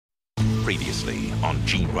Previously on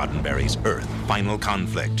Gene Roddenberry's Earth Final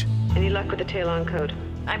Conflict. Any luck with the Talon code?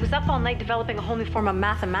 I was up all night developing a whole new form of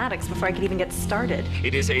mathematics before I could even get started.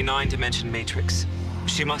 It is a 9-dimension matrix.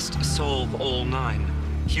 She must solve all 9.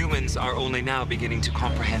 Humans are only now beginning to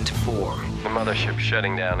comprehend 4. The mothership's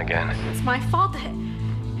shutting down again. It's my fault.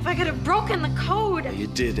 If I could have broken the code. You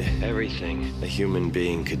did everything a human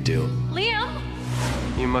being could do. Liam?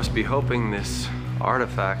 You must be hoping this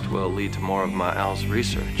artifact will lead to more of Ma'al's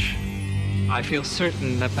research. I feel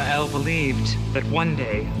certain that Ma'al believed that one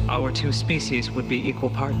day our 2 species would be equal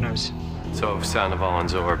partners. So if Sandoval and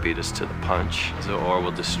Zohar beat us to the punch, Zohar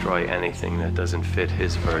will destroy anything that doesn't fit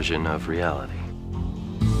his version of reality.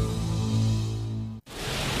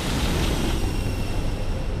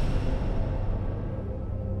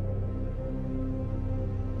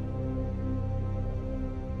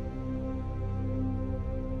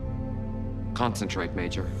 Concentrate,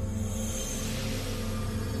 Major.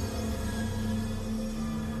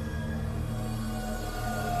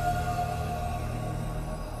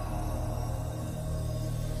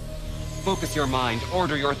 Focus your mind,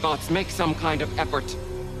 order your thoughts, make some kind of effort.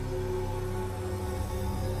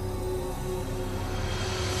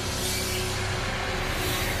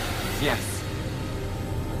 Yes.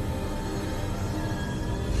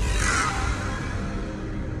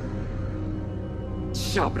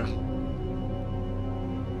 Shabra.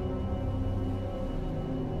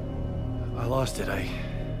 I lost it. I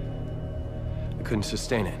couldn't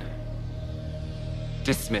sustain it.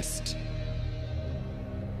 Dismissed.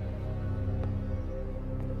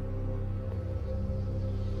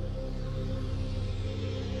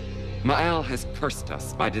 Ma'al has cursed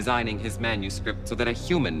us by designing his manuscript so that a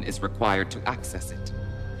human is required to access it.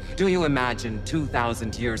 Do you imagine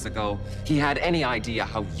 2,000 years ago, he had any idea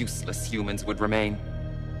how useless humans would remain?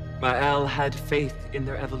 Ma'al had faith in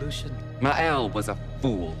their evolution. Ma'al was a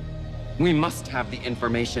fool. We must have the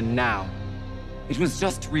information now. It was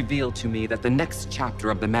just revealed to me that the next chapter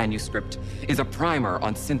of the manuscript is a primer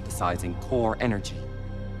on synthesizing core energy.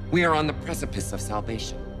 We are on the precipice of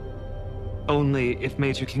salvation. Only if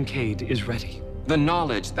Major Kincaid is ready. The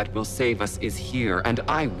knowledge that will save us is here, and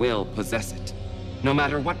I will possess it. No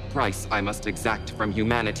matter what price I must exact from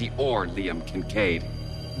humanity or Liam Kincaid.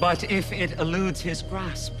 But if it eludes his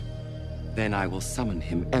grasp? Then I will summon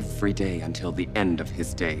him every day until the end of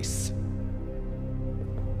his days.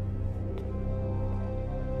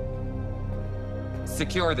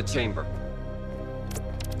 Secure the chamber.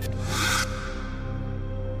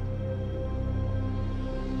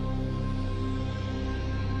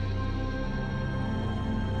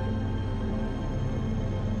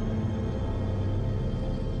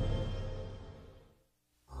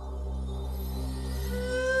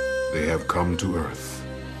 They have come to Earth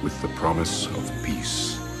with the promise of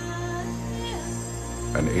peace.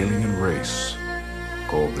 An alien race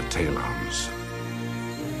called the Talons.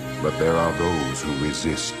 But there are those who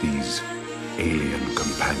resist these alien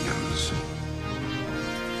companions.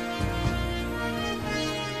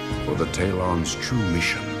 For the Talons' true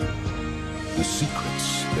mission, the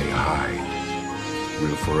secrets they hide,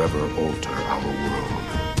 will forever alter our world.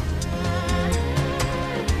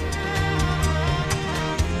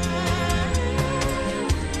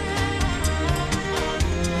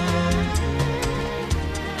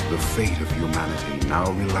 The fate of humanity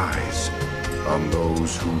now relies on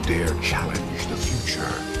those who dare challenge the future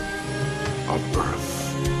of Earth.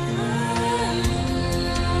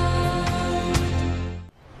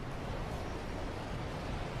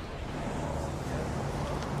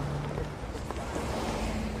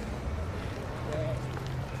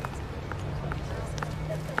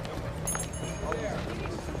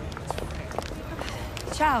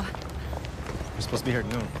 Ciao. We're supposed to be here at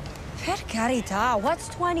noon. Per carità, what's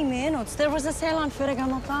 20 minutes? There was a sale on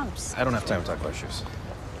Ferragamo pumps. I don't have time to talk about shoes.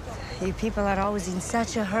 You people are always in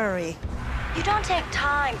such a hurry. You don't take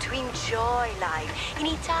time to enjoy life. In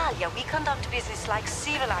Italia, we conduct business like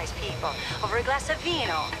civilized people, over a glass of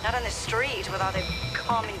vino, not on the street with other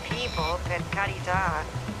common people, per carità.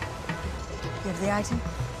 You have the item?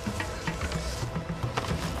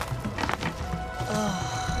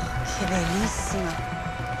 Oh, che bellissima.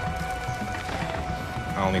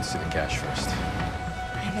 I'll need to see the cash first.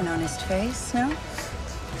 I have an honest face, no?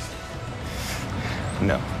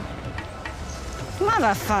 No. Ma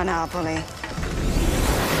vaffa Napoli.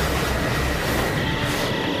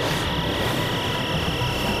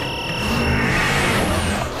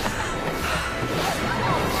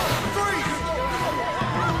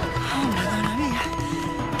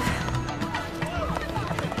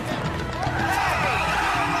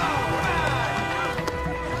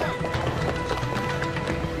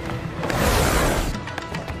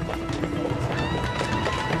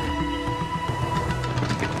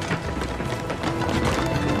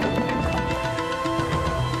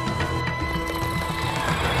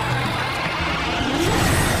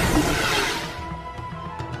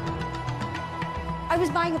 I was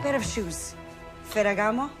buying a pair of shoes.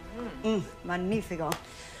 Ferragamo? Magnifico.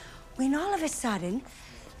 When all of a sudden,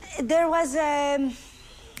 there was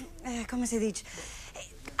come si dice?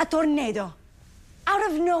 A tornado. Out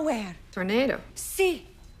of nowhere. Tornado? Si.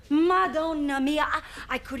 Madonna mia.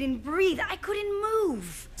 I couldn't breathe. I couldn't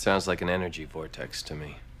move. Sounds like an energy vortex to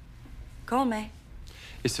me. Come?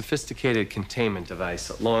 A sophisticated containment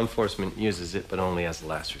device. Law enforcement uses it, but only as a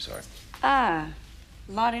last resort. Ah,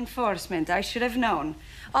 law enforcement. I should have known.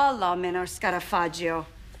 All lawmen are Scarafaggio.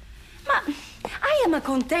 Ma I am a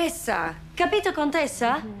contessa. Capito,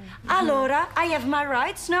 contessa? Allora, I have my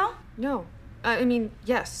rights, no? No. I mean,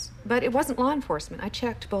 yes. But it wasn't law enforcement. I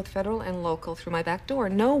checked both federal and local through my back door.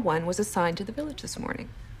 No one was assigned to the village this morning.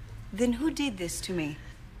 Then who did this to me?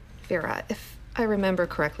 Vera, if I remember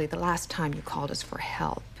correctly, the last time you called us for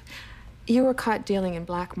help, you were caught dealing in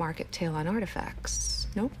black market Talon artifacts,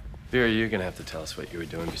 no? Vera, you're gonna have to tell us what you were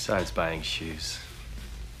doing besides buying shoes.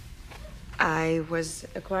 I was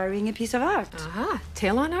acquiring a piece of art. Aha,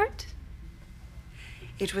 Talon art?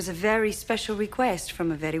 It was a very special request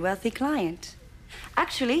from a very wealthy client.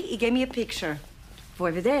 Actually, he gave me a picture.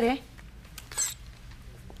 Vuoi vedere?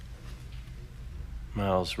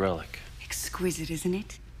 Miles' relic. Exquisite, isn't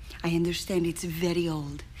it? I understand it's very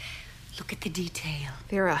old. Look at the detail.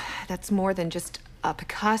 Vera, that's more than just a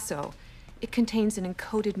Picasso. It contains an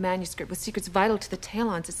encoded manuscript with secrets vital to the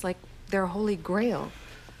Talons. It's like their holy grail.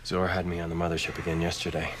 Zor had me on the mothership again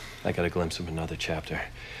yesterday. I got a glimpse of another chapter.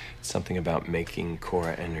 It's something about making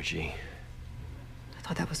core energy. I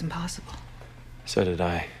thought that was impossible. So did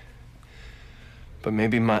I. But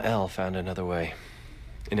maybe Ma'el found another way.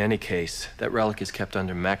 In any case, that relic is kept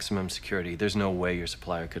under maximum security. There's no way your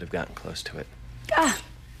supplier could have gotten close to it. Ah,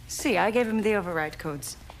 see, I gave him the override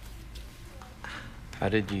codes. How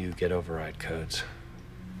did you get override codes?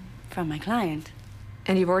 From my client.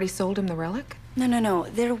 And you've already sold him the relic? No.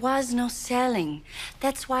 There was no selling.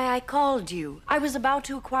 That's why I called you. I was about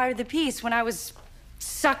to acquire the piece when I was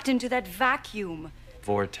sucked into that vacuum.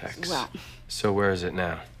 Vortex. Well... So where is it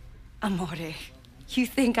now? Amore, you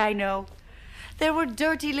think I know? There were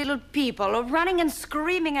dirty little people running and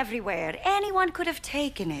screaming everywhere. Anyone could have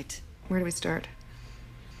taken it. Where do we start?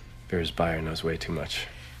 Vera's buyer knows way too much.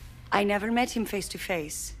 I never met him face to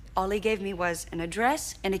face. All he gave me was an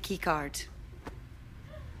address and a key card.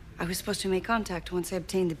 I was supposed to make contact once I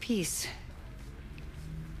obtained the piece.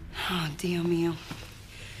 Oh, Dio mio.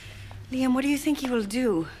 Liam, what do you think he will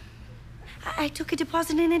do? I took a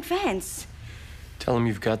deposit in advance. Tell him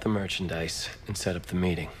you've got the merchandise and set up the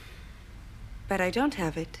meeting. But I don't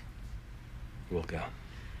have it. We'll go.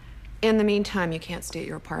 In the meantime, you can't stay at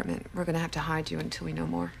your apartment. We're gonna have to hide you until we know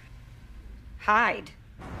more. Hide?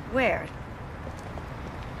 Where?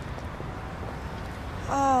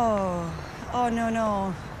 Oh,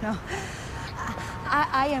 no.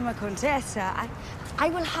 I am a contessa. I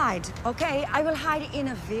will hide, okay? I will hide in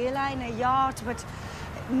a villa, in a yacht, but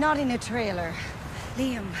not in a trailer.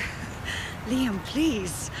 Liam,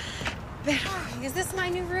 please. Is this my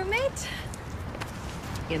new roommate?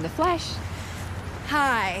 In the flesh.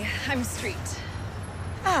 Hi, I'm Street.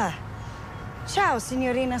 Ah, ciao,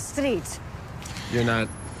 signorina Street. You're not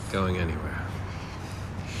going anywhere.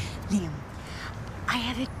 Liam, I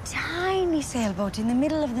have a tiny sailboat in the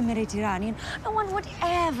middle of the Mediterranean. No one would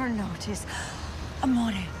ever notice.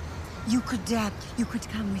 Amore, you could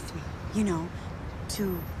come with me, you know,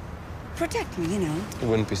 to protect me, you know. It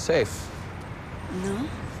wouldn't be safe. No?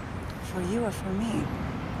 For you or for me?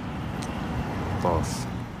 Both.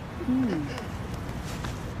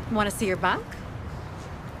 Want to see your bunk?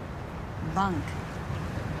 Bunk.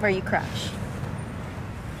 Where you crash.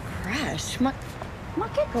 Crash? Ma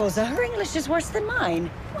che cosa? Her English is worse than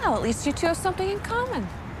mine. Well, at least you two have something in common.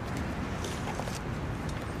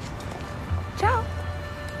 Ciao.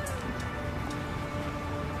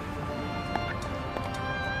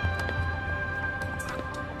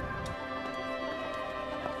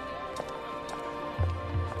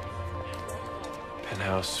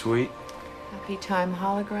 Penthouse suite. Happy Time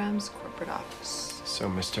Holograms, corporate office. So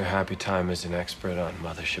Mr. Happy Time is an expert on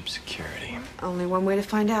mothership security. Only one way to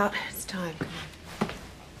find out. It's time. Come on.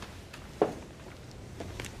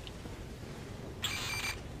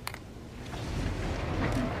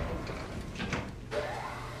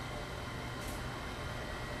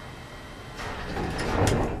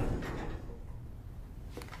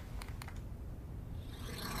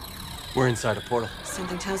 We're inside a portal.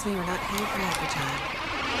 Something tells me we're not headed for Happy Time.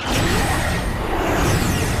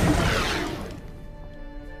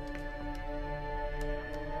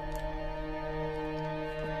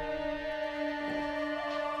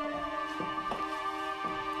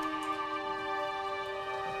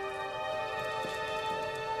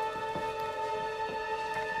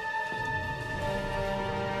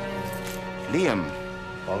 Liam.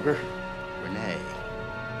 Olger? Renee.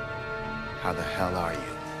 How the hell are you?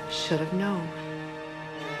 Should have known.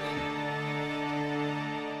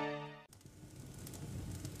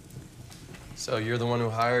 So you're the one who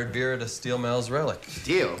hired Vera to steal Mel's relic?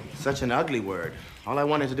 Steal? Such an ugly word. All I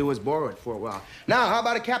wanted to do was borrow it for a while. Now, how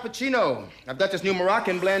about a cappuccino? I've got this new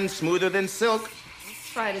Moroccan blend, smoother than silk.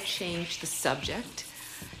 Try to change the subject.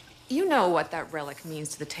 You know what that relic means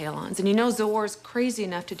to the Talons, and you know Zoar's crazy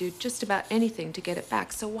enough to do just about anything to get it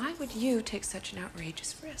back. So why would you take such an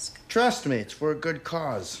outrageous risk? Trust me, it's for a good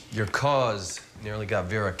cause. Your cause nearly got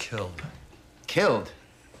Vera killed. Killed?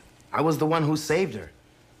 I was the one who saved her.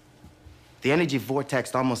 The energy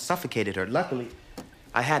vortex almost suffocated her. Luckily,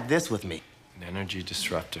 I had this with me. An energy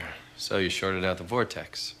disruptor. So you shorted out the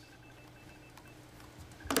vortex.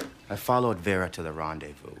 I followed Vera to the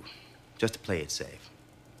rendezvous, just to play it safe.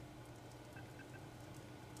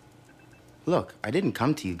 Look, I didn't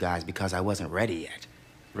come to you guys because I wasn't ready yet.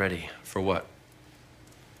 Ready for what?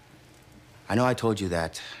 I know I told you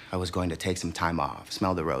that I was going to take some time off,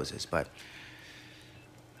 smell the roses, but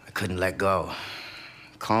I couldn't let go.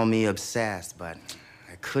 Call me obsessed, but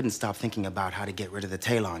I couldn't stop thinking about how to get rid of the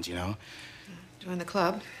Talons, you know? Join the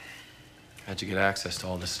club. How'd you get access to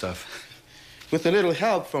all this stuff? With a little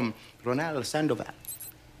help from Ronald Sandoval.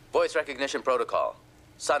 Voice recognition protocol.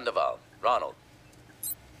 Sandoval, Ronald.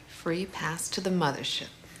 Free pass to the mothership.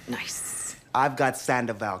 Nice. I've got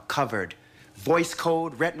Sandoval covered. Voice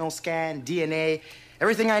code, retinal scan, DNA,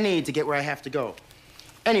 everything I need to get where I have to go.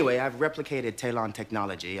 Anyway, I've replicated Talon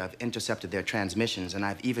technology, I've intercepted their transmissions, and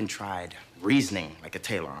I've even tried reasoning like a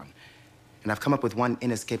Talon. And I've come up with one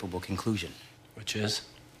inescapable conclusion. Which is?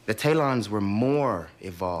 The Talons were more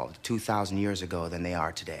evolved 2,000 years ago than they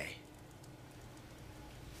are today.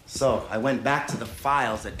 So I went back to the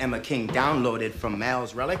files that Emma King downloaded from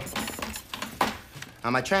Mal's relic.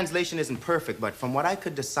 Now, my translation isn't perfect, but from what I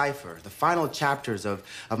could decipher, the final chapters of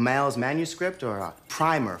Mal's manuscript are a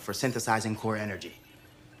primer for synthesizing core energy.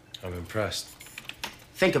 I'm impressed.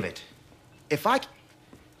 Think of it.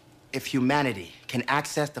 If humanity can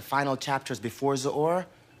access the final chapters before Zoar,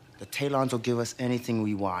 the Talons will give us anything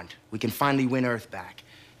we want. We can finally win Earth back.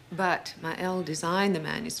 But Mael designed the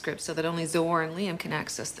manuscript so that only Zoar and Liam can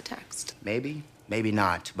access the text. Maybe, maybe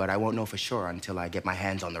not, but I won't know for sure until I get my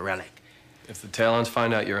hands on the relic. If the Talons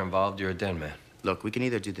find out you're involved, you're a dead man. Look, we can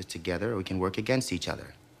either do this together or we can work against each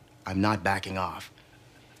other. I'm not backing off.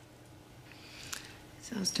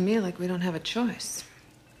 Sounds to me like we don't have a choice.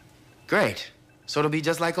 Great. So it'll be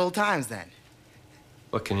just like old times then.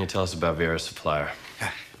 What can you tell us about Vera's supplier?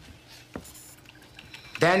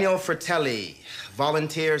 Daniel Fratelli,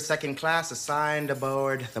 volunteer second class assigned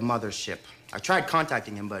aboard the mothership. I tried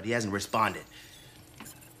contacting him, but he hasn't responded.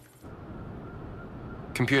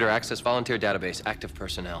 Computer access volunteer database, active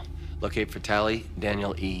personnel. Locate Fratelli,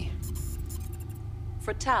 Daniel E.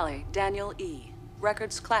 Fratelli, Daniel E.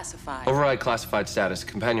 Records classified. Override classified status.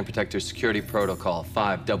 Companion Protector Security Protocol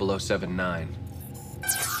 50079.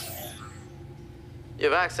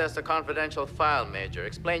 You've accessed a confidential file, Major.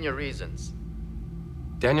 Explain your reasons.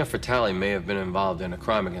 Daniel Fratelli may have been involved in a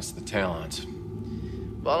crime against the Talons.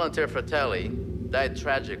 Volunteer Fratelli died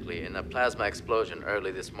tragically in a plasma explosion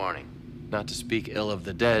early this morning. Not to speak ill of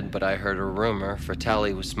the dead, but I heard a rumor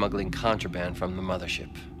Fratelli was smuggling contraband from the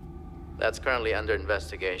mothership. That's currently under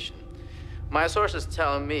investigation. My sources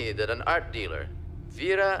tell me that an art dealer,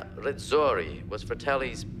 Vera Rizzori, was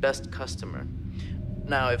Fratelli's best customer.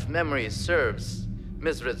 Now, if memory serves,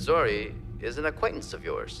 Ms. Rizzori is an acquaintance of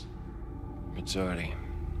yours. Rizzori.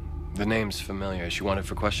 The name's familiar. Is she wanted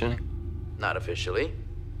for questioning? Not officially.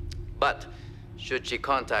 But, should she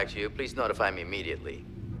contact you, please notify me immediately.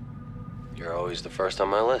 You're always the first on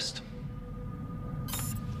my list.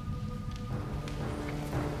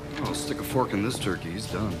 I'll stick a fork in this turkey. He's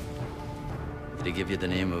done. Did he give you the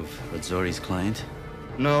name of Rizzori's client?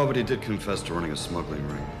 No, but he did confess to running a smuggling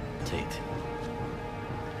ring. Tate,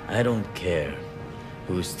 I don't care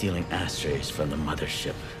who's stealing ashtrays from the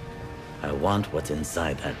mothership. I want what's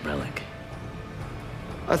inside that relic.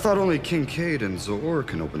 I thought only Kincaid and Zoar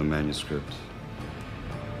can open the manuscript.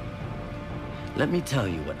 Let me tell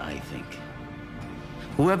you what I think.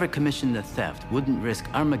 Whoever commissioned the theft wouldn't risk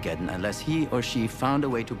Armageddon unless he or she found a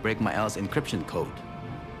way to break Mael's encryption code.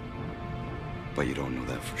 But you don't know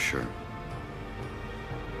that for sure.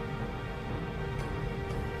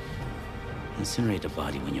 Incinerate the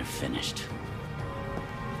body when you're finished.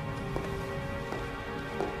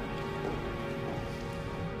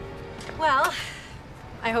 Well,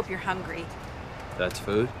 I hope you're hungry. That's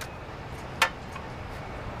food?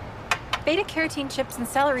 Beta-carotene chips and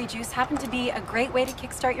celery juice happen to be a great way to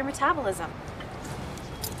kickstart your metabolism.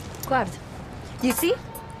 Gloves. You see?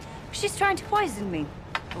 She's trying to poison me.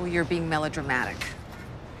 Oh, you're being melodramatic.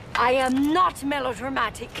 I am not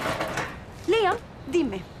melodramatic. Liam,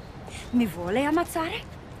 dimmi, mi vuole ammazzare?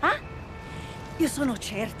 Ah? Io sono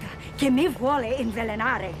certa che mi vuole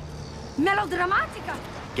invelenare. Melodrammatica!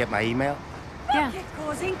 Get my email? Yeah. Che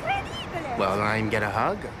cosa incredibile! Well, I can get a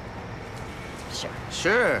hug? Sure.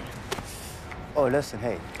 Sure. Oh, listen,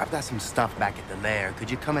 hey, I've got some stuff back at the lair. Could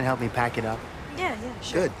you come and help me pack it up? Yeah,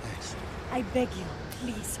 sure. Good, thanks. I beg you,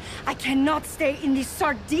 please. I cannot stay in this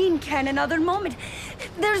sardine can another moment.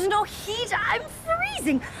 There's no heat. I'm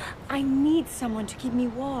freezing. I need someone to keep me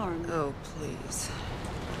warm. Oh, please.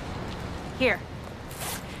 Here.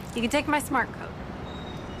 You can take my smart coat.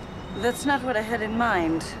 That's not what I had in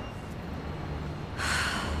mind.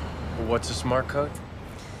 What's a smart coat?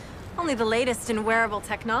 Only the latest in wearable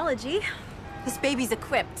technology. This baby's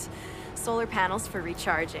equipped. Solar panels for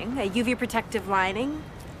recharging, a UV protective lining.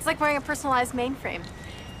 It's like wearing a personalized mainframe.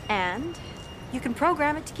 And you can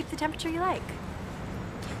program it to keep the temperature you like.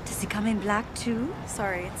 Does it come in black too?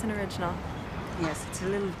 Sorry, it's an original. Yes, it's a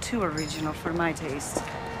little too original for my taste.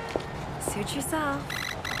 Suit yourself.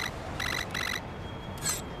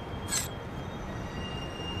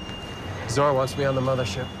 Zor wants me on the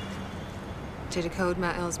mothership. To decode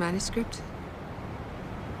Ma'el's manuscript?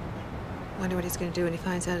 Wonder what he's gonna do when he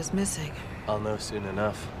finds out it's missing. I'll know soon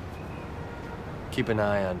enough. Keep an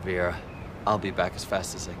eye on Vera. I'll be back as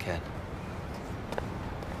fast as I can.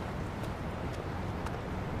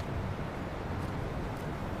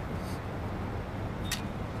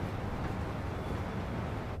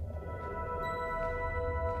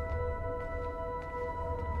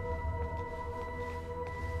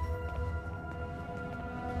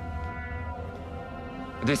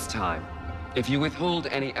 This time, if you withhold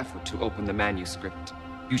any effort to open the manuscript,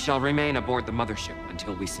 you shall remain aboard the mothership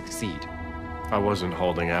until we succeed. I wasn't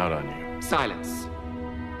holding out on you. Silence.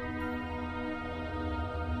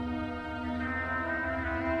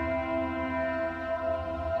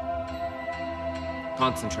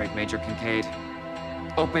 Concentrate, Major Kincaid.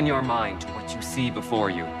 Open your mind to what you see before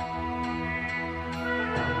you.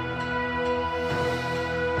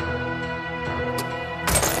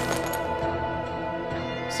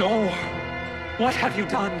 So, what have you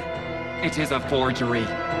done? It is a forgery.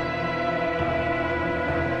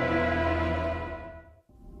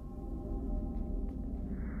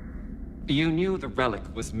 You knew the relic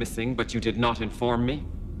was missing, but you did not inform me?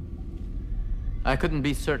 I couldn't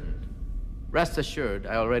be certain. Rest assured,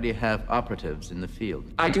 I already have operatives in the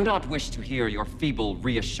field. I do not wish to hear your feeble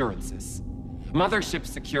reassurances. Mothership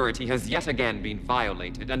security has yet again been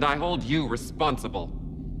violated, and I hold you responsible.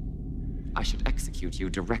 I should execute you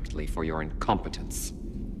directly for your incompetence.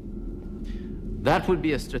 That would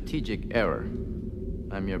be a strategic error.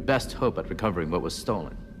 I'm your best hope at recovering what was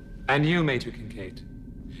stolen. And you, Major Kincaid?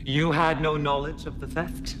 You had no knowledge of the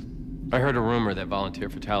theft? I heard a rumor that Volunteer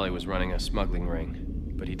Fatale was running a smuggling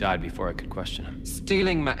ring, but he died before I could question him.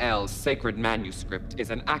 Stealing Ma'el's sacred manuscript is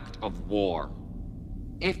an act of war.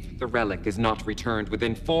 If the relic is not returned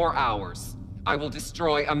within 4 hours, I will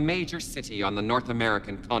destroy a major city on the North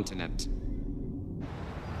American continent.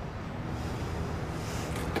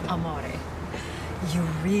 Amore, you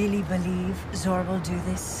really believe Zor will do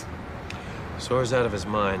this? Zor's out of his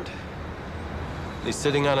mind. He's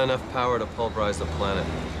sitting on enough power to pulverize the planet.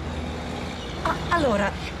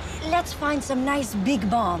 Allora, let's find some nice big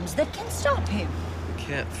bombs that can stop him. We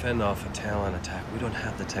can't fend off a Talon attack. We don't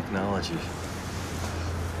have the technology.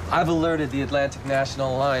 I've alerted the Atlantic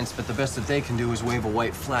National Alliance, but the best that they can do is wave a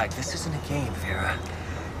white flag. This isn't a game, Vera.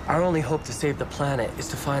 Our only hope to save the planet is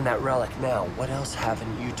to find that relic now. What else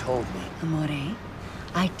haven't you told me? Amore,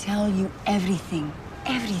 I tell you everything.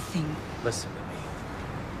 Everything. Listen to me.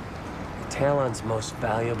 The Talon's most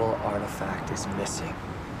valuable artifact is missing.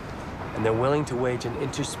 And they're willing to wage an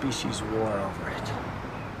interspecies war over it.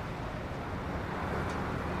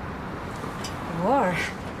 War?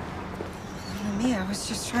 Me, I was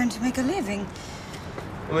just trying to make a living.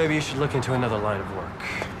 Well, maybe you should look into another line of work.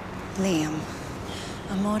 Liam,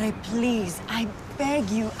 Amore, please, I beg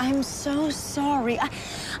you. I'm so sorry.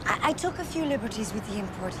 I took a few liberties with the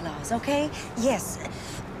import laws, okay? Yes,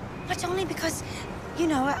 but only because, you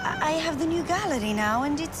know, I have the new gallery now,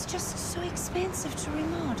 and it's just so expensive to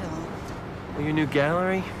remodel. Well, your new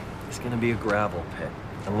gallery is gonna be a gravel pit.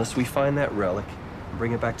 Unless we find that relic and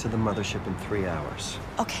bring it back to the mothership in 3 hours.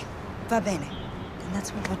 Okay, va bene. Then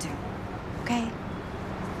that's what we'll do, okay?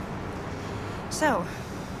 So,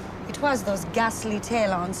 it was those ghastly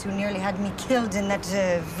Talons who nearly had me killed in that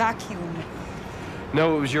vacuum.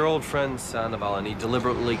 No, it was your old friend Sandoval, and he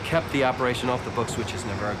deliberately kept the operation off the books, which is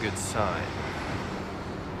never a good sign.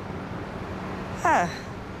 Ah.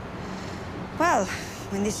 Well,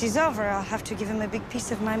 when this is over, I'll have to give him a big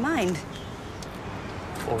piece of my mind.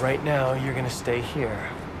 Well, right now, you're gonna stay here.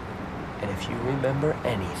 And if you remember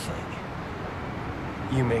anything,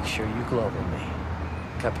 you make sure you global me.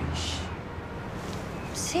 Capisci?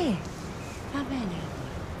 Sì, va bene.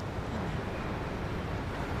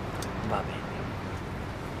 Va bene.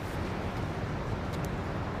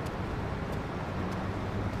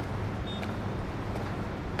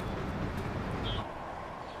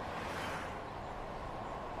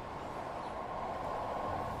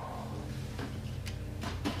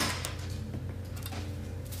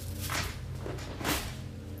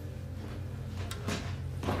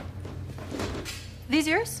 These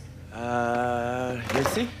yours?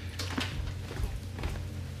 Let's see.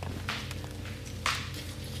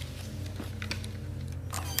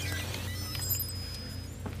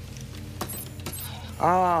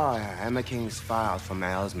 Ah, Emma King's file from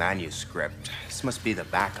Mal's manuscript. This must be the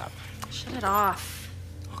backup. Shut it off.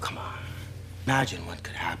 Oh, come on. Imagine what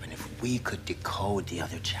could happen if we could decode the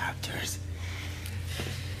other chapters.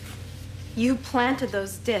 You planted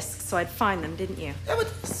those discs so I'd find them, didn't you? Yeah, but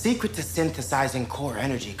secret to synthesizing core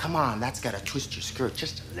energy. Come on, that's gotta twist your skirt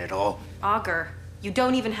just a little. Augur, you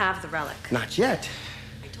don't even have the relic. Not yet.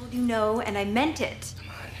 I told you no, and I meant it.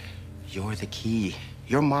 You're the key.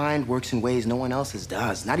 Your mind works in ways no one else's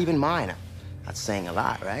does. Not even mine. That's saying a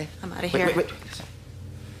lot, right? I'm out of here. Wait. Listen.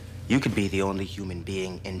 You could be the only human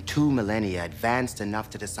being in 2 millennia advanced enough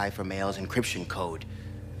to decipher Mail's encryption code.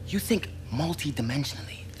 You think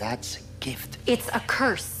multi-dimensionally. That's a gift. It's a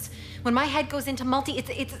curse. When my head goes into multi,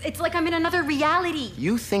 it's like I'm in another reality.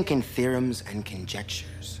 You think in theorems and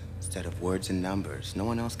conjectures instead of words and numbers. No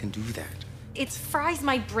one else can do that. It fries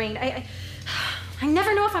my brain. I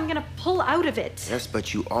never know if I'm gonna pull out of it. Yes,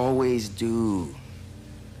 but you always do.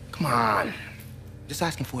 Come on. Just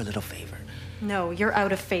asking for a little favor. No, you're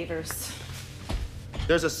out of favors.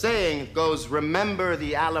 There's a saying, it goes, remember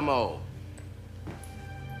the Alamo.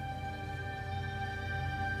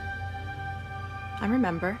 I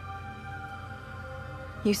remember.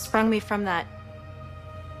 You sprung me from that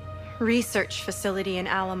research facility in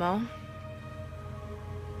Alamo.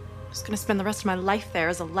 I was gonna spend the rest of my life there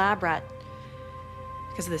as a lab rat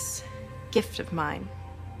because of this gift of mine.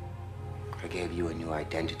 I gave you a new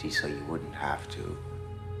identity so you wouldn't have to.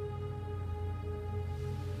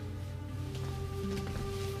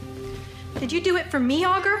 Did you do it for me,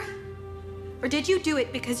 Augur? Or did you do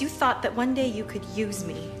it because you thought that one day you could use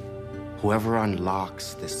me? Whoever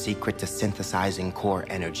unlocks the secret to synthesizing core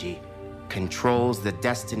energy controls the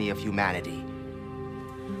destiny of humanity.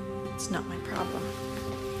 It's not my problem.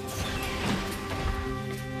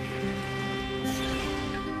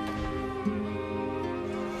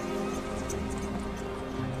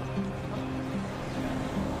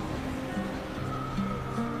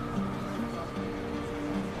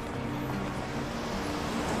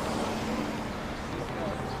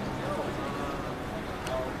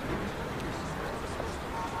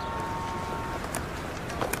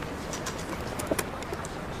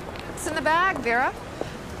 What's in the bag, Vera?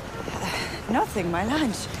 Nothing, my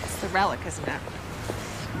lunch. It's the relic, isn't it?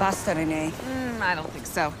 Basta, Renee. I don't think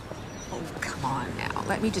so. Oh, come on now.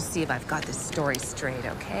 Let me just see if I've got this story straight,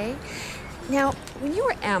 okay? Now, when you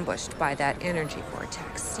were ambushed by that energy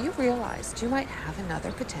vortex, you realized you might have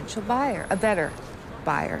another potential buyer, a better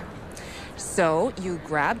buyer. So you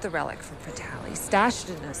grabbed the relic from Fatali, stashed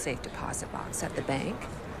it in a safe deposit box at the bank,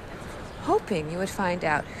 hoping you would find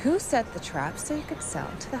out who set the trap so you could sell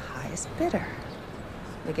to the highest bidder.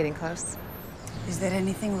 We're getting close. Is there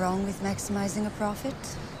anything wrong with maximizing a profit?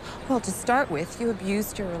 Well, to start with, you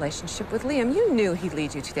abused your relationship with Liam. You knew he'd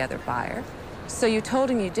lead you to the other buyer. So you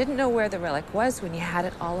told him you didn't know where the relic was when you had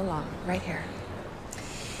it all along, right here.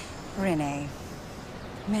 Renee,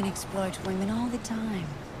 men exploit women all the time.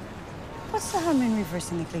 What's the harm in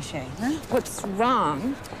reversing the cliche, huh? What's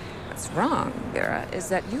wrong, Vera, is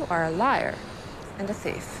that you are a liar and a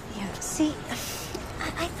thief. Yeah, see,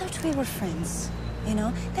 I thought we were friends. You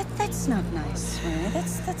know, that's not nice, Renee.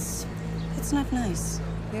 That's not nice.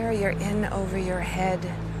 Vera, you're in over your head.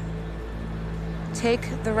 Take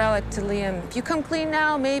the relic to Liam. If you come clean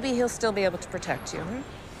now, maybe he'll still be able to protect you.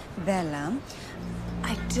 Bella,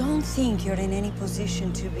 I don't think you're in any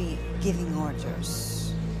position to be giving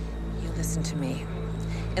orders. You listen to me.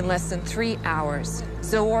 In less than 3 hours,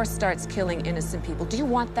 Zoar starts killing innocent people. Do you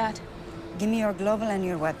want that? Give me your global and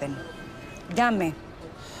your weapon. Dammi.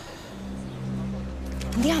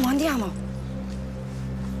 Andiamo.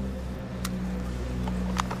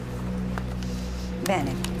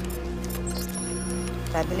 Bene.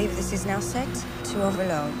 I believe this is now set to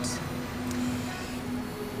overload.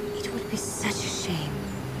 It would be such a shame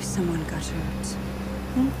if someone got hurt.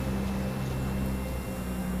 Hmm?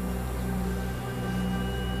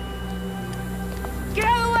 Get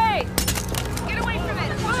out of the way! Get away from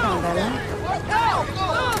it! What's wrong, Bella? Go!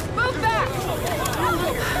 Move back!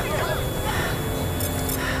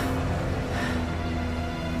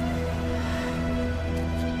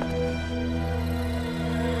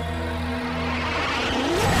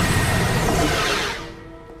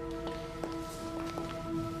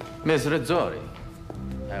 Miss Rizzori,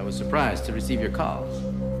 I was surprised to receive your call.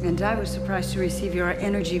 And I was surprised to receive your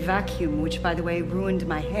energy vacuum, which, by the way, ruined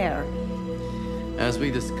my hair. As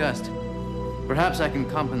we discussed, perhaps I can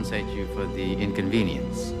compensate you for the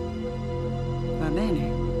inconvenience. Va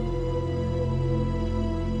bene.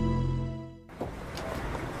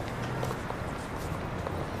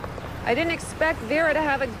 I didn't expect Vera to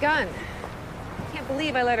have a gun. Can't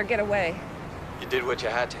believe I let her get away. You did what you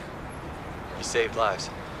had to. You saved lives.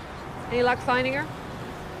 Any luck finding her?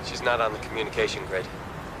 She's not on the communication grid.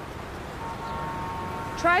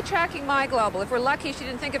 Try tracking my global. If we're lucky, she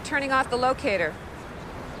didn't think of turning off the locator.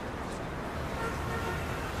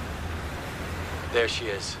 There she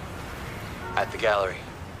is. At the gallery.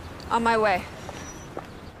 On my way.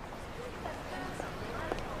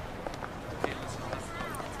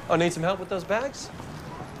 Oh, need some help with those bags?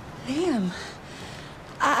 Liam,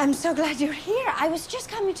 I'm so glad you're here. I was just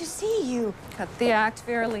coming to see you. Cut the act,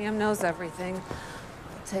 Vera. Liam knows everything.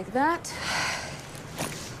 I'll take that.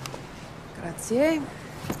 Grazie.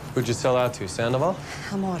 Who'd you sell out to, Sandoval?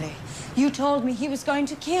 Amore, you told me he was going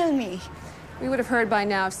to kill me. We would have heard by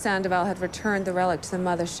now if Sandoval had returned the relic to the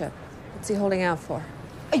mothership. What's he holding out for?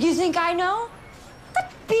 You think I know?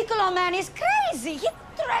 That Piccolo man is crazy. He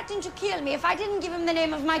threatened to kill me if I didn't give him the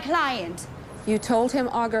name of my client. You told him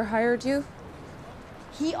Augur hired you?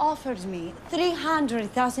 He offered me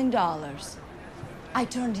 $300,000. I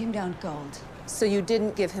turned him down cold. So you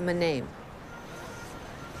didn't give him a name?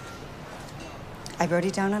 I wrote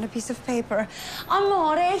it down on a piece of paper.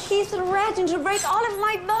 Amore, he threatened to break all of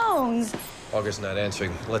my bones. Augur's not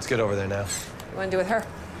answering. Let's get over there now. What want to do with her?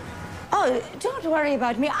 Oh, don't worry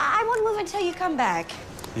about me. I won't move until you come back.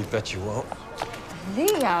 You bet you won't.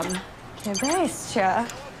 Liam, che bestia.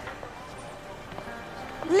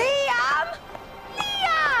 Liam!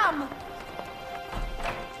 Liam!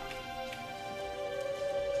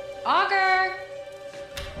 Augur!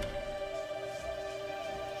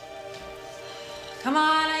 Come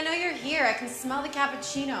on, I know you're here. I can smell the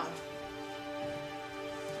cappuccino.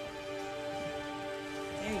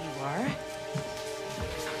 There you are.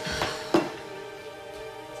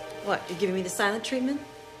 What, you're giving me the silent treatment?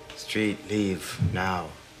 Street, leave now.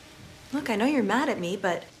 Look, I know you're mad at me,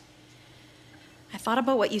 but I thought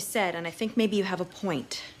about what you said, and I think maybe you have a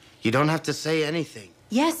point. You don't have to say anything.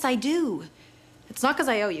 Yes, I do. It's not because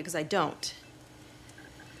I owe you, because I don't.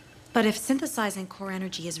 But if synthesizing core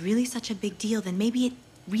energy is really such a big deal, then maybe it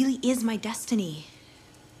really is my destiny.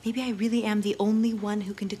 Maybe I really am the only one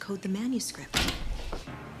who can decode the manuscript.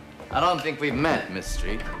 I don't think we've met, Miss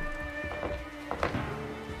Street.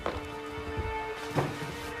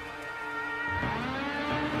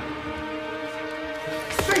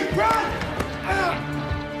 Street, run!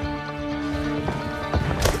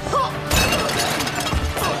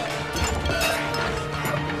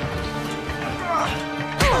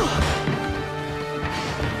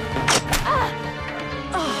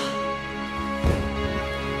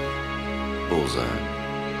 Bullseye.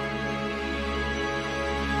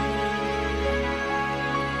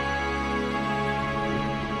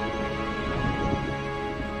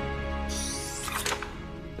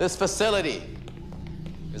 This facility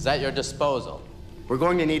is at your disposal. We're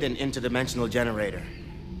going to need an interdimensional generator.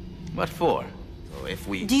 What for? So if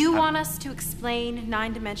we... Do you want us to explain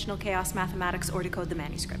nine-dimensional chaos mathematics or decode the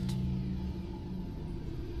manuscript?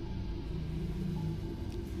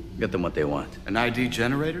 Get them what they want. An ID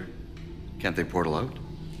generator? Can't they portal out?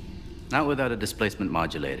 Not without a displacement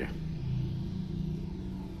modulator.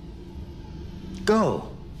 Go.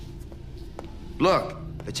 Look,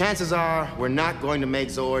 the chances are we're not going to make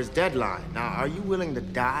Zor's deadline. Now, are you willing to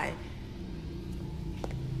die?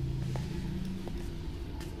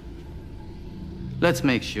 Let's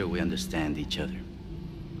make sure we understand each other.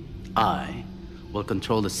 I will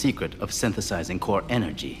control the secret of synthesizing core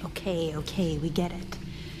energy. Okay, we get it.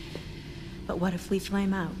 But what if we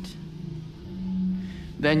flame out?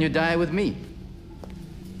 Then you die with me.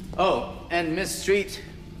 Oh, and Miss Street,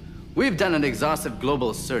 we've done an exhaustive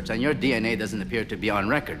global search, and your DNA doesn't appear to be on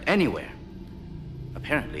record anywhere.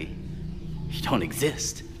 Apparently, you don't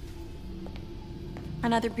exist.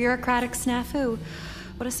 Another bureaucratic snafu.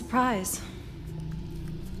 What a surprise.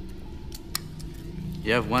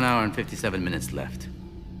 You have 1 hour and 57 minutes left.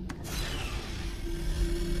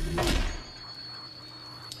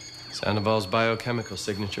 Sandoval's biochemical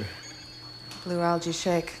signature. Blue algae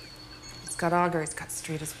shake. It's got Auger, it's got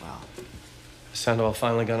Street as well. Sandoval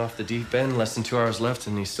finally got off the deep end, less than 2 hours left,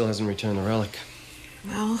 and he still hasn't returned the relic.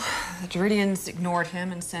 Well, the Duridians ignored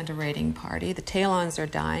him and sent a raiding party. The Talons are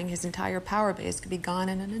dying. His entire power base could be gone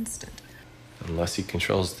in an instant. Unless he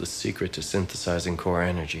controls the secret to synthesizing core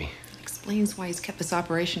energy. Explains why he's kept this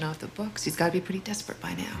operation off the books. He's got to be pretty desperate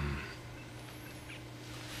by now.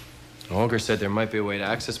 Auger said there might be a way to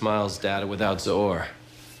access Miles' data without Zohar.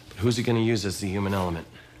 But who's he going to use as the human element?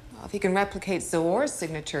 Well, if he can replicate Zohar's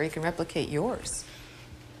signature, he can replicate yours.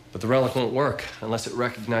 But the relic won't work unless it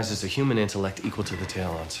recognizes a human intellect equal to the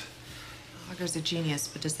Talons. Auger's a genius,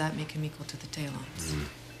 but does that make him equal to the Talons?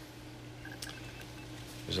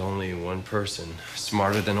 There's only one person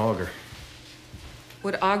smarter than Auger.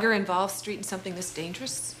 Would Auger involve Street in something this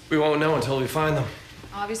dangerous? We won't know until we find them.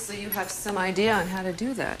 Obviously, you have some idea on how to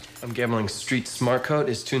do that. I'm gambling Street's smart code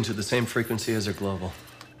is tuned to the same frequency as her global.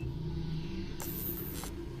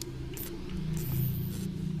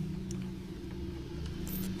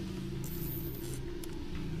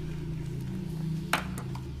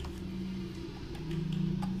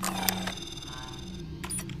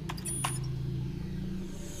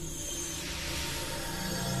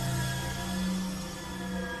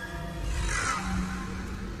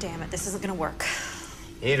 Damn it, this isn't gonna work.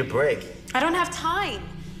 You need a break. I don't have time.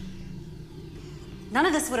 None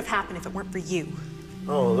of this would have happened if it weren't for you.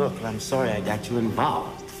 Oh, look, I'm sorry I got you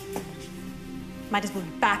involved. Might as well be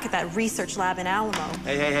back at that research lab in Alamo.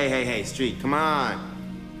 Hey, Street, come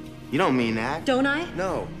on. You don't mean that. Don't I?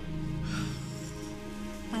 No.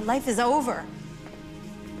 My life is over.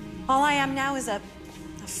 All I am now is a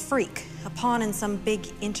freak, a pawn in some big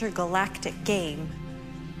intergalactic game.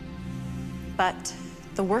 But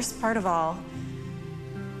the worst part of all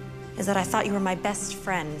is that I thought you were my best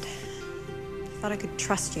friend. I thought I could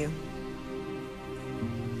trust you.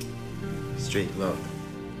 Street, look.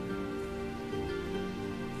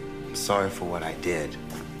 I'm sorry for what I did.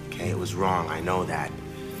 Okay, it was wrong, I know that.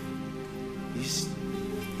 You just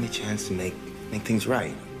give me a chance to make things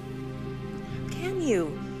right. Can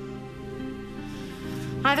you?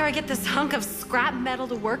 Either I get this hunk of scrap metal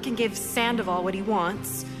to work and give Sandoval what he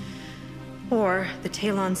wants, or the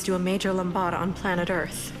Talons do a major lambada on planet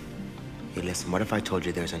Earth. Hey, listen, what if I told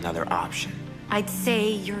you there's another option? I'd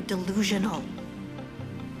say you're delusional.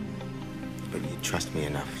 But you trust me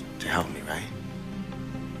enough to help me, right?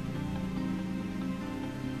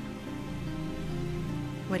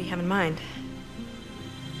 What do you have in mind?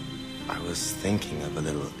 I was thinking of a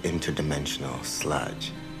little interdimensional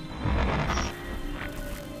sludge.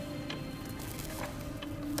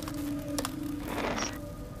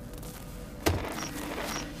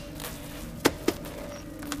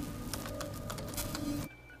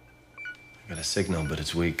 Got a signal, but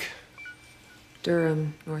it's weak.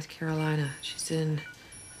 Durham, North Carolina. She's in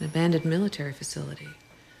an abandoned military facility.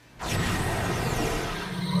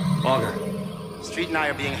 Auger. Street and I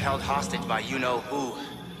are being held hostage by you-know-who.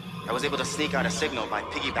 I was able to sneak out a signal by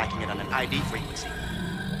piggybacking it on an ID frequency.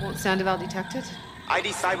 Won't Sandoval detect it? ID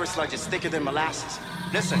cyber sludge is thicker than molasses.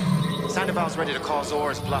 Listen, Sandoval's ready to call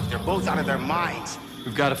Zohar's bluff. They're both out of their minds.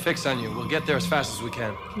 We've got a fix on you. We'll get there as fast as we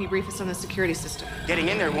can. Can you brief us on the security system? Getting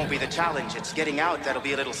in there won't be the challenge. It's getting out that'll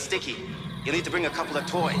be a little sticky. You'll need to bring a couple of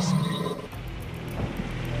toys.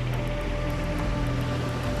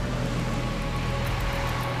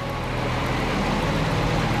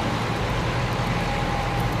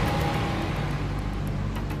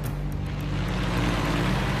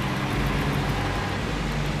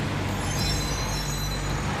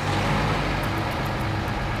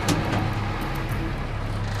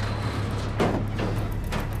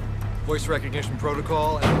 Voice recognition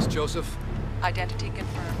protocol, Alice Joseph. Identity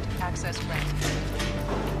confirmed. Access granted.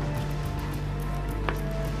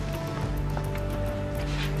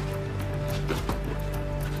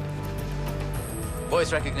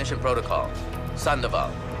 Voice recognition protocol.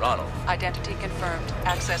 Sandoval, Ronald. Identity confirmed.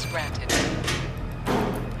 Access granted.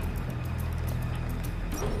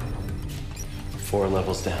 4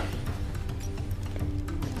 levels down.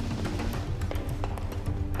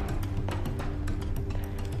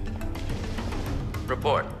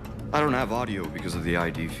 Report. I don't have audio because of the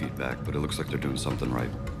ID feedback, but it looks like they're doing something right.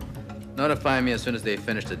 Notify me as soon as they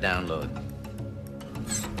finish the download.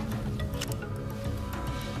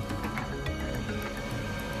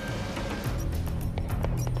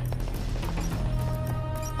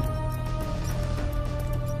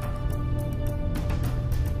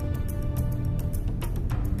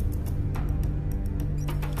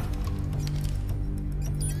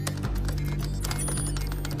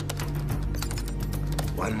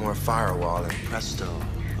 One more firewall and presto,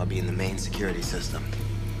 I'll be in the main security system.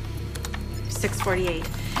 6:48.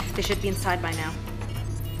 They should be inside by now.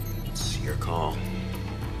 It's your call.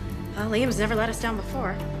 Well, Liam's never let us down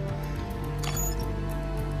before.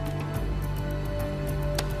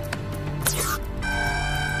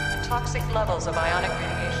 Toxic levels of ionic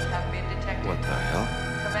radiation have been detected. What the hell?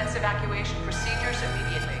 Commence evacuation procedures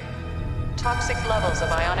immediately. Toxic levels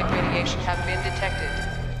of ionic radiation have been detected.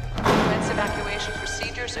 Commence evacuation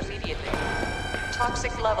procedures immediately.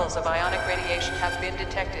 Toxic levels of ionic radiation have been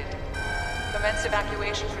detected. Commence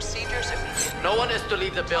evacuation procedures immediately. No one is to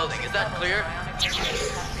leave the building, is that clear?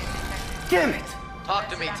 Damn it! Talk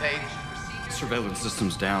to me, Tate. Surveillance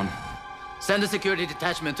system's down. Send a security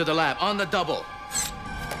detachment to the lab, on the double.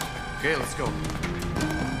 Okay, let's go.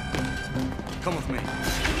 Come with me.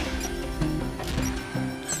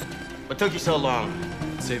 What took you so long?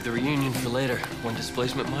 Save the reunion for later. One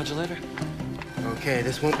displacement modulator? Okay,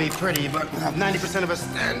 this won't be pretty, but we'll have 90% of a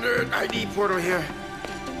standard ID portal here.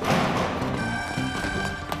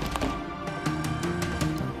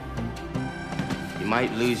 You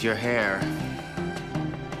might lose your hair.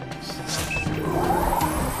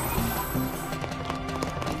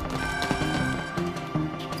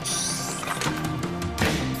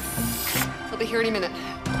 He'll be here any minute.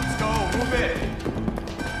 Let's go, move it!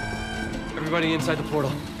 Everybody inside the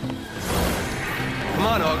portal. Come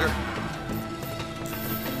on, Auger.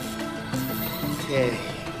 Okay,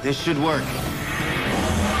 this should work.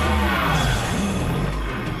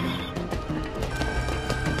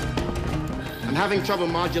 I'm having trouble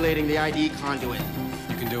modulating the ID conduit.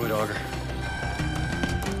 You can do it, Auger.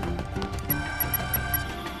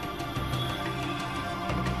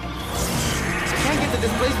 Can't get the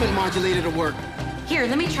displacement modulator to work. Here,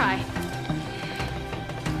 let me try.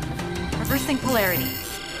 Reversing polarity.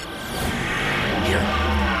 Here.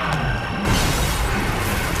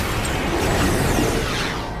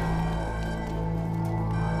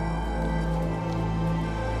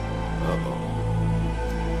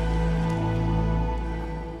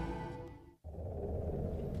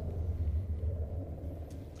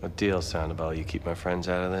 A deal, Sandoval. You keep my friends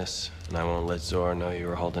out of this, and I won't let Zor know you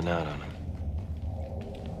were holding out on him.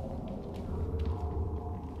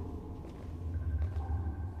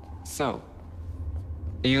 So,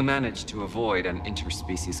 you managed to avoid an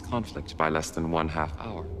interspecies conflict by less than 1/2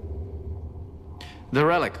 hour. The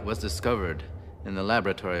relic was discovered in the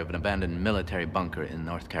laboratory of an abandoned military bunker in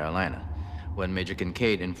North Carolina. When Major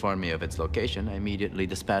Kincaid informed me of its location, I immediately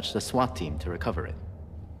dispatched a SWAT team to recover it.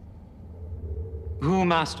 Who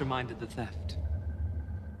masterminded the theft?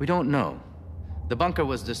 We don't know. The bunker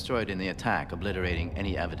was destroyed in the attack, obliterating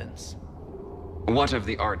any evidence. What of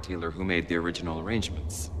the art dealer who made the original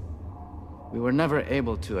arrangements? We were never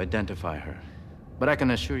able to identify her. But I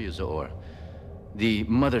can assure you, Zoor, the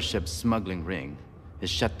mothership smuggling ring is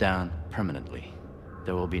shut down permanently.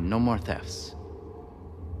 There will be no more thefts.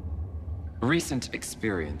 Recent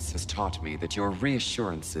experience has taught me that your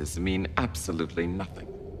reassurances mean absolutely nothing.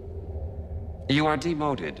 You are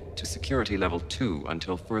demoted to security level 2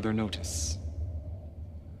 until further notice.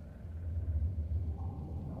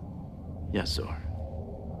 Yes, Zor.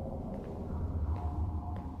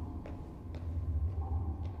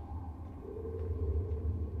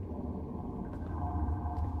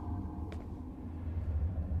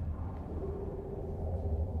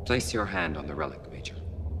 Place your hand on the relic, Major.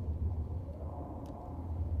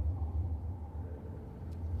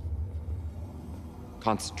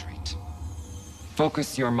 Concentrate.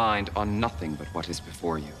 Focus your mind on nothing but what is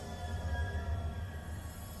before you.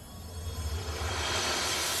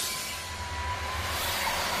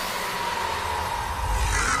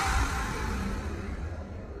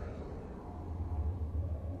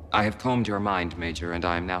 I have combed your mind, Major, and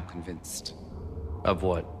I am now convinced. Of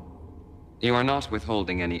what? You are not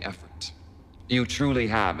withholding any effort. You truly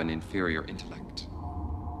have an inferior intellect.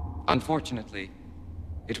 Unfortunately,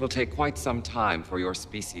 it will take quite some time for your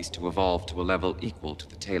species to evolve to a level equal to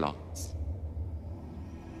the Talons.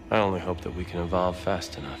 I only hope that we can evolve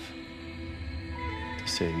fast enough to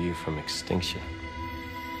save you from extinction.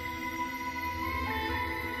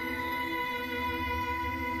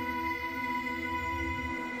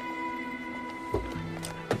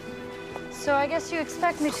 So I guess you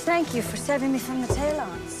expect me to thank you for saving me from the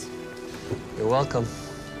Talons. You're welcome.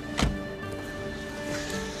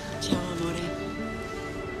 Ciao, amore.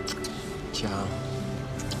 Ciao.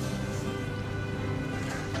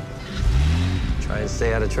 Try and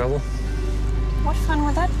stay out of trouble? What fun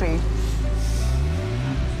would that be?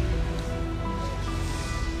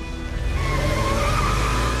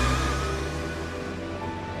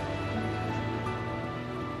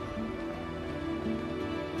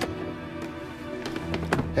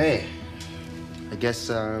 Hey, I guess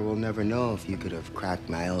we'll never know if you could have cracked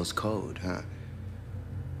Mael's code, huh?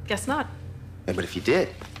 Guess not. Yeah, but if you did,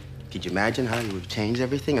 could you imagine how you would have changed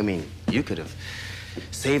everything? I mean, you could have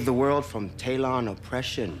saved the world from Talon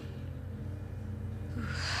oppression.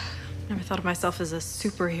 Never thought of myself as a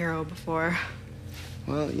superhero before.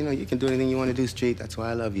 Well, you know, you can do anything you want to do, Street. That's why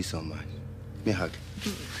I love you so much. Give me a hug.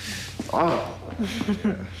 Oh.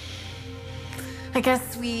 Yeah. I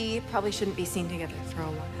guess we probably shouldn't be seen together for a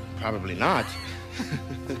while. Probably not.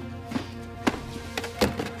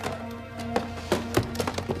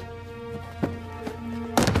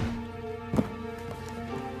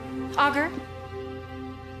 Augur,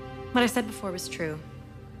 what I said before was true.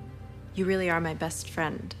 You really are my best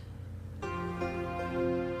friend.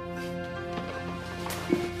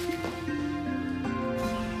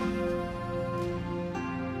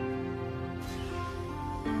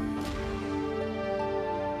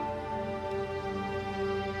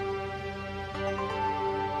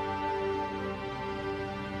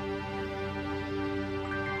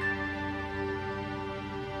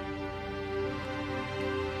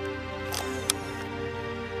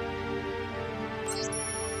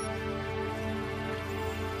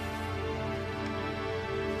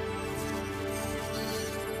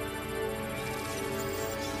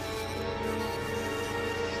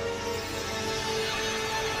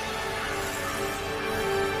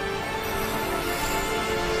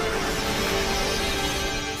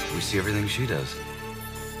 See everything she does.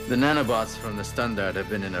 The nanobots from the Standard have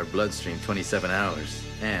been in our bloodstream 27 hours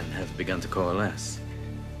and have begun to coalesce.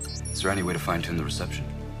 Is there any way to fine-tune the reception?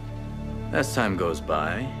 As time goes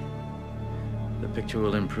by, the picture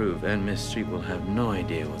will improve and Miss Street will have no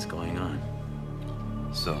idea what's going on.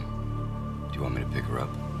 So, do you want me to pick her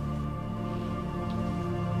up?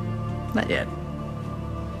 Not yet.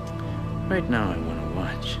 Right now, I want to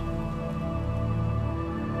watch.